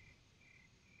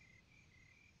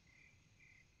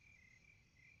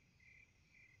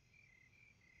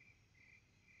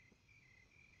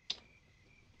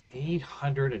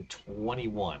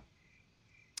 $821.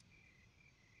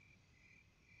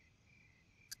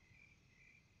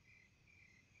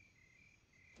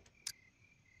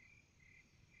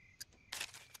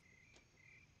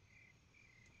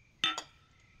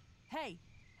 Hey,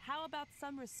 how about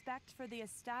some respect for the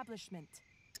establishment?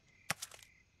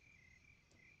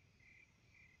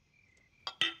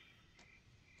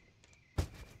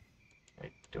 I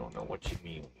don't know what you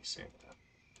mean when you say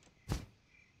that.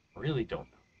 I really don't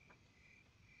know.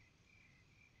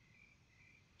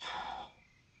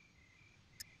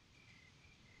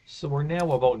 So we're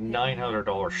now about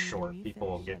 $900 short.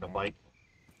 People getting a bike.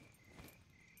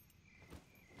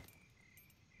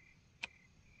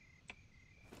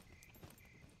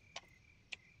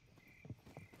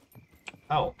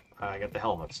 Oh, I got the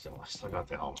helmet still. I still got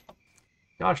the helmet.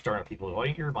 Gosh darn it, people. Why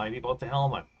didn't you remind me about the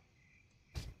helmet?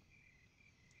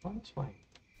 Oh, that's my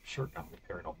shirt not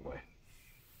repaired all the way.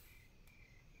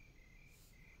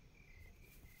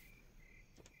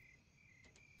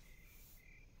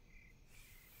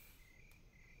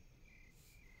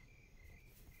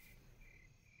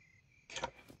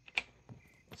 Okay.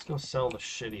 Let's go sell the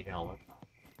shitty helmet.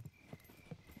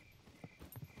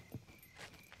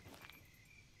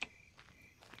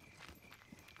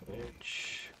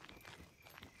 Which,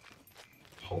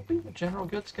 hoping the general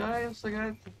goods guy is the guy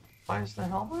that buys the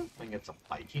helmet. I think it's a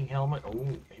Viking helmet. Oh,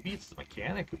 maybe it's the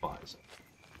mechanic who buys it.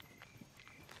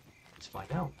 Let's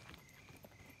find out.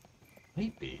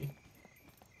 Might be.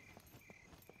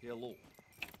 Hello.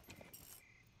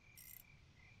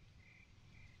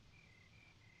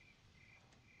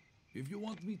 If you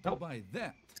want me to Nope. buy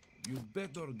that, you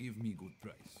better give me good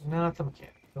price. Not the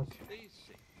mechanic. Okay. Stay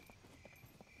safe.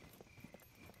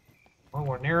 Well,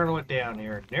 we're narrowing it down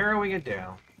here. Narrowing it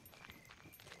down.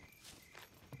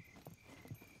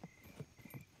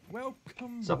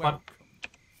 Welcome, What's up, bud? welcome.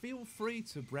 Feel free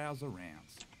to browse around.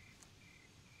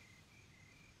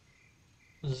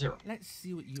 0. Let's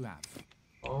see what you have.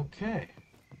 Okay.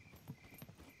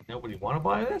 Nobody want to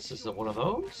buy this? Is it one of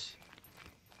those?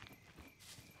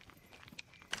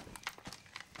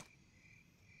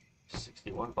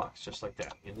 $61, just like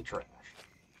that, in the trash.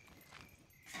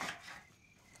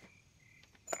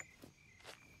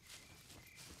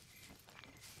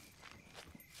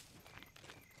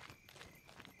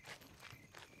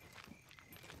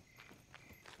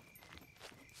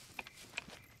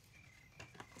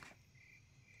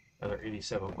 Another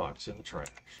 $87 in the trash.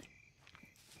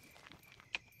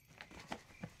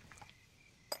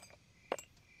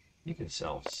 You can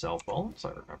sell cell phones, I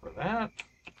remember that.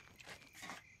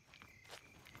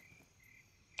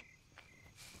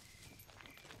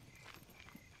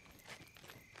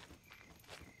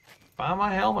 Buy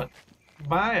my helmet.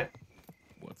 Buy it.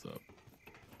 What's up?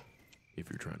 If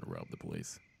you're trying to rob the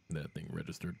place, that thing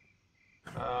registered.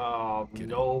 Oh, Get it.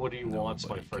 nobody wants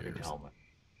my Nobody friggin' cares. helmet.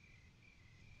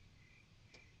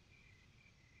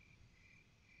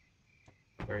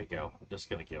 There you go. I'm just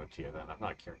gonna give it to you then. I'm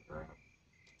not carrying it around.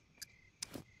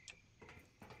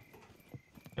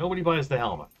 Nobody buys the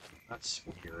helmet. That's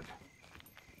weird.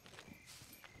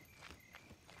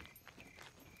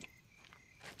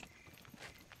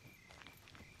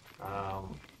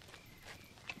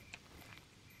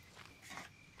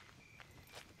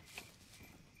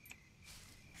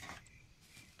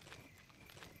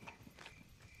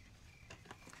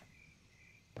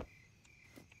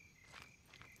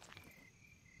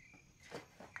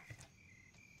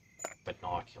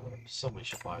 Somebody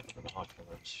should buy the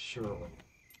binoculars, surely.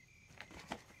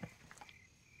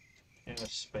 And a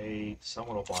spade,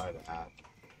 someone will buy that.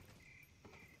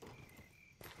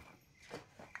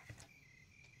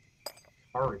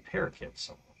 Our repair kit,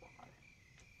 someone will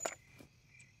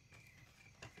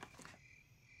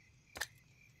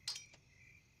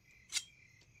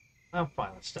buy. I'm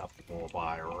finding stuff people will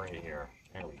buy right here.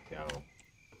 There we go.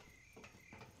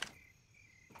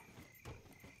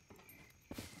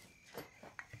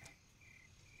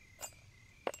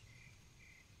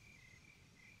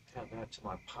 Add that to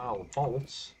my pile of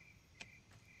bolts.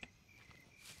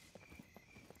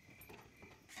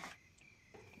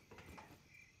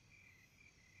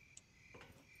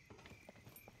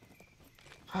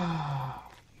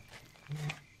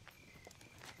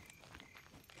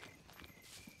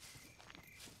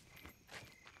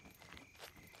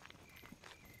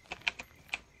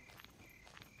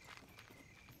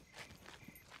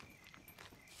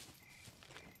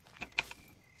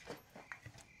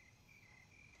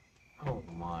 Oh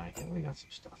my, yeah, we got some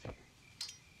stuff here.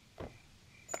 Let's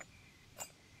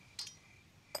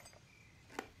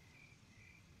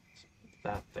put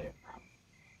that there.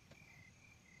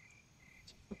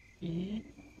 Let's put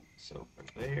these over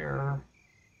there.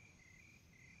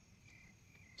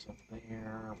 It's up there. We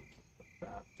can put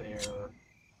that there.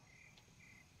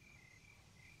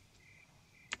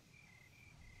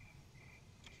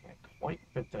 Can't quite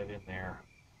fit that in there.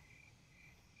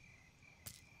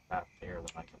 That there, then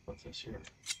I can put this here.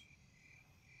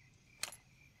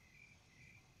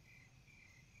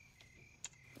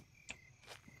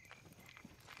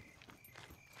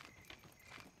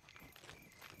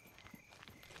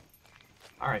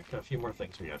 Alright, got a few more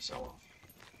things we gotta sell off.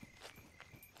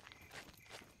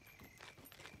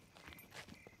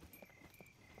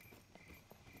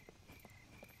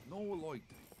 No loitering.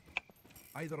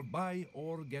 Either buy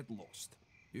or get lost.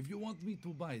 If you want me to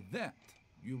buy that,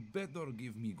 you better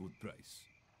give me good price.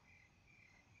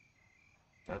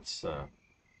 That's, we're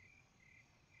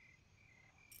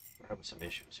having some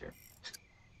issues here.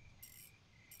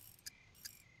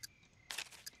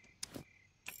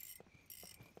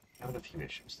 Having a few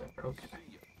issues there, okay.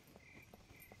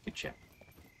 Good chat.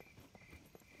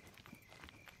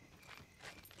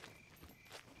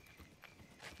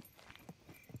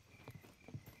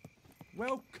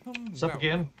 Welcome, What's up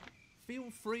again?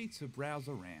 Feel free to browse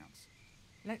around.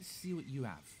 Let's see what you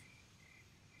have.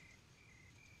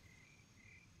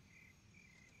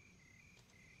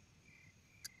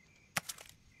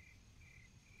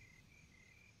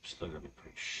 Still gonna be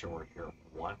pretty short here.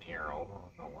 One arrow.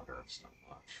 No wonder it's not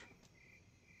much.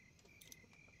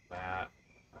 That.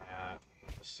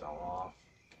 Sell off.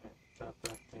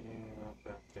 Okay,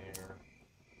 that there.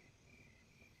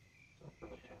 Don't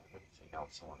really have anything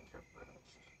else I want to get rid of.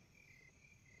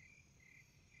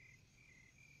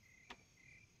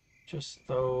 Just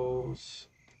those.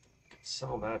 Could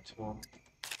sell that to them.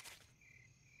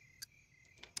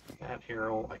 That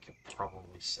hero I could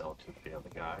probably sell to the other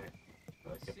guy. I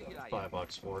get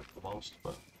 $5 for it the most,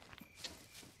 but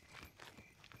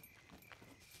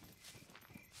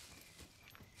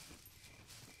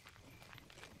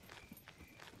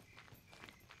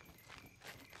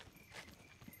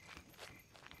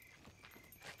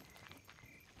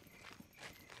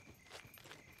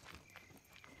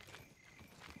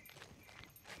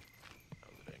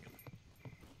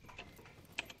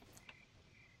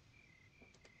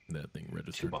That thing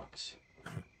registered. $2.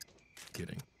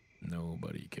 Kidding.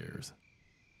 Nobody cares.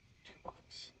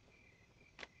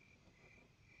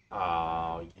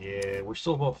 $2. Yeah, we're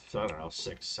still both, I don't know,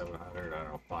 600, 700, I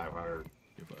don't know, 500,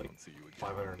 If I don't see you again.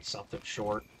 500 and something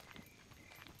short.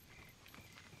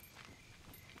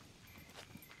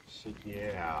 So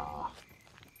yeah.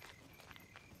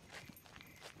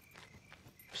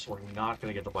 So we're not going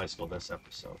to get the bicycle this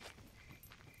episode.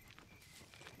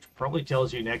 Probably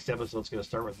tells you next episode's going to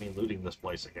start with me looting this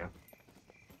place again.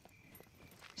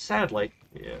 Sadly,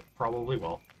 yeah, probably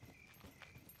will.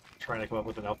 Trying to come up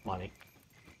with enough money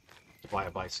to buy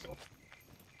a bicycle.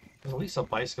 Because at least a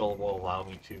bicycle will allow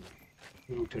me to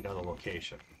move to another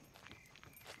location.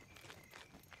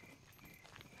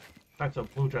 In fact,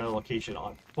 I've moved to another location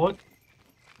on foot.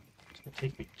 It's going to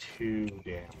take me too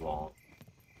damn long.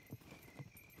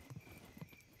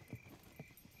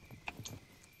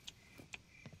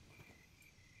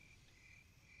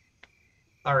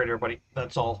 Alright, everybody.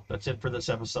 That's all. That's it for this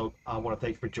episode. I want to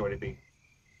thank you for joining me.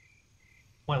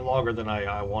 Went longer than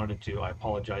I wanted to. I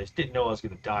apologize. Didn't know I was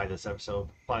going to die this episode.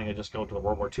 Planning to just go to the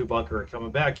World War II bunker and coming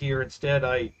back here. Instead,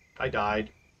 I died.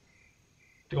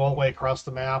 To go all the way across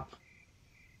the map.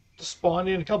 To spawn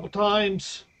in a couple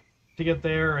times to get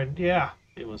there. And yeah,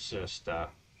 it was just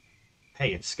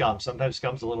hey, it's Scum. Sometimes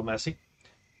Scum's a little messy.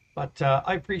 But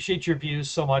I appreciate your views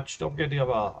so much. Don't forget to give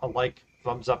a like,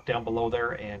 thumbs up down below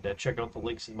there, and check out the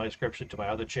links in my description to my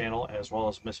other channel, as well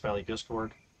as Mist Valley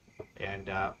Discord. And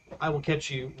I will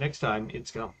catch you next time in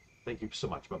Scum. Thank you so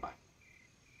much. Bye-bye.